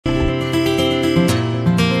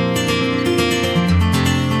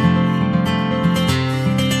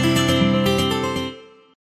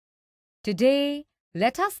Today,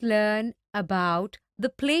 let us learn about the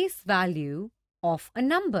place value of a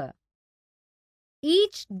number.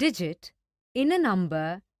 Each digit in a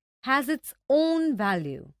number has its own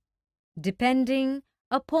value, depending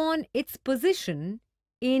upon its position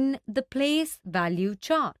in the place value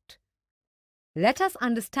chart. Let us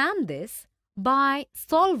understand this by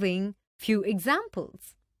solving few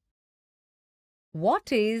examples.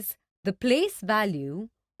 What is the place value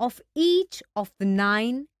of each of the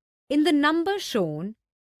 9 in the number shown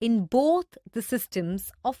in both the systems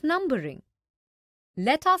of numbering?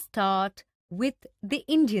 Let us start with the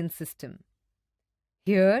Indian system.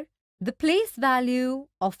 Here, the place value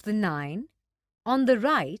of the 9 on the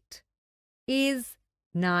right is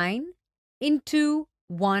 9 into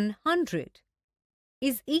 100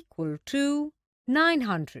 is equal to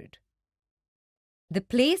 900. The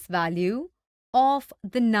place value of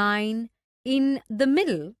the 9 in the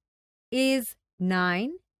middle is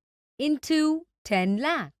 9 into 10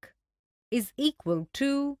 lakh is equal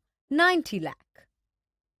to 90 lakh.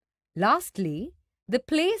 Lastly, the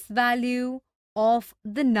place value of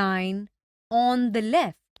the 9 on the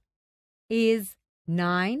left is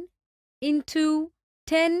 9 into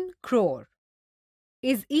 10 crore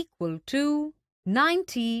is equal to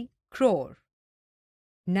 90 crore.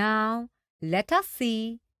 Now, let us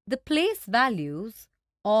see the place values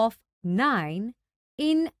of 9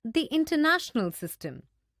 in the international system.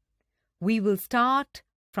 We will start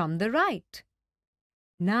from the right.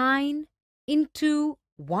 9 into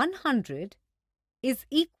 100 is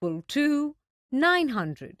equal to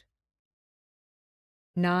 900.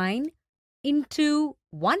 9 into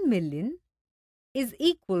 1 million is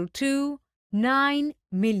equal to 9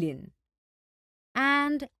 million.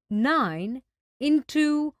 And 9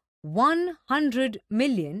 into 100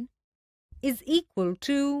 million is equal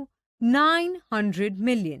to 900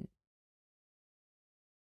 million.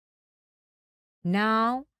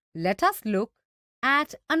 Now, let us look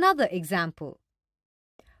at another example.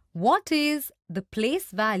 What is the place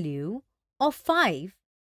value of 5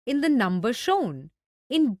 in the number shown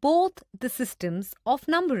in both the systems of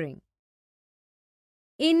numbering?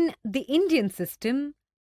 In the Indian system,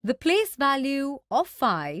 the place value of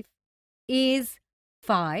 5 is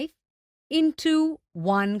 5 into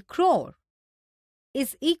 1 crore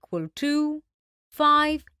is equal to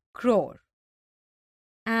 5 crore.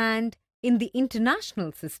 And in the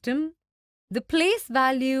international system, the place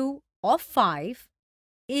value of 5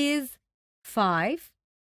 is 5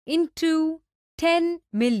 into 10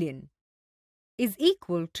 million is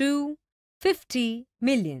equal to 50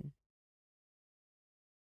 million.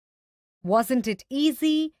 Wasn't it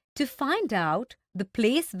easy to find out the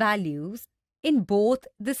place values in both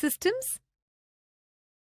the systems?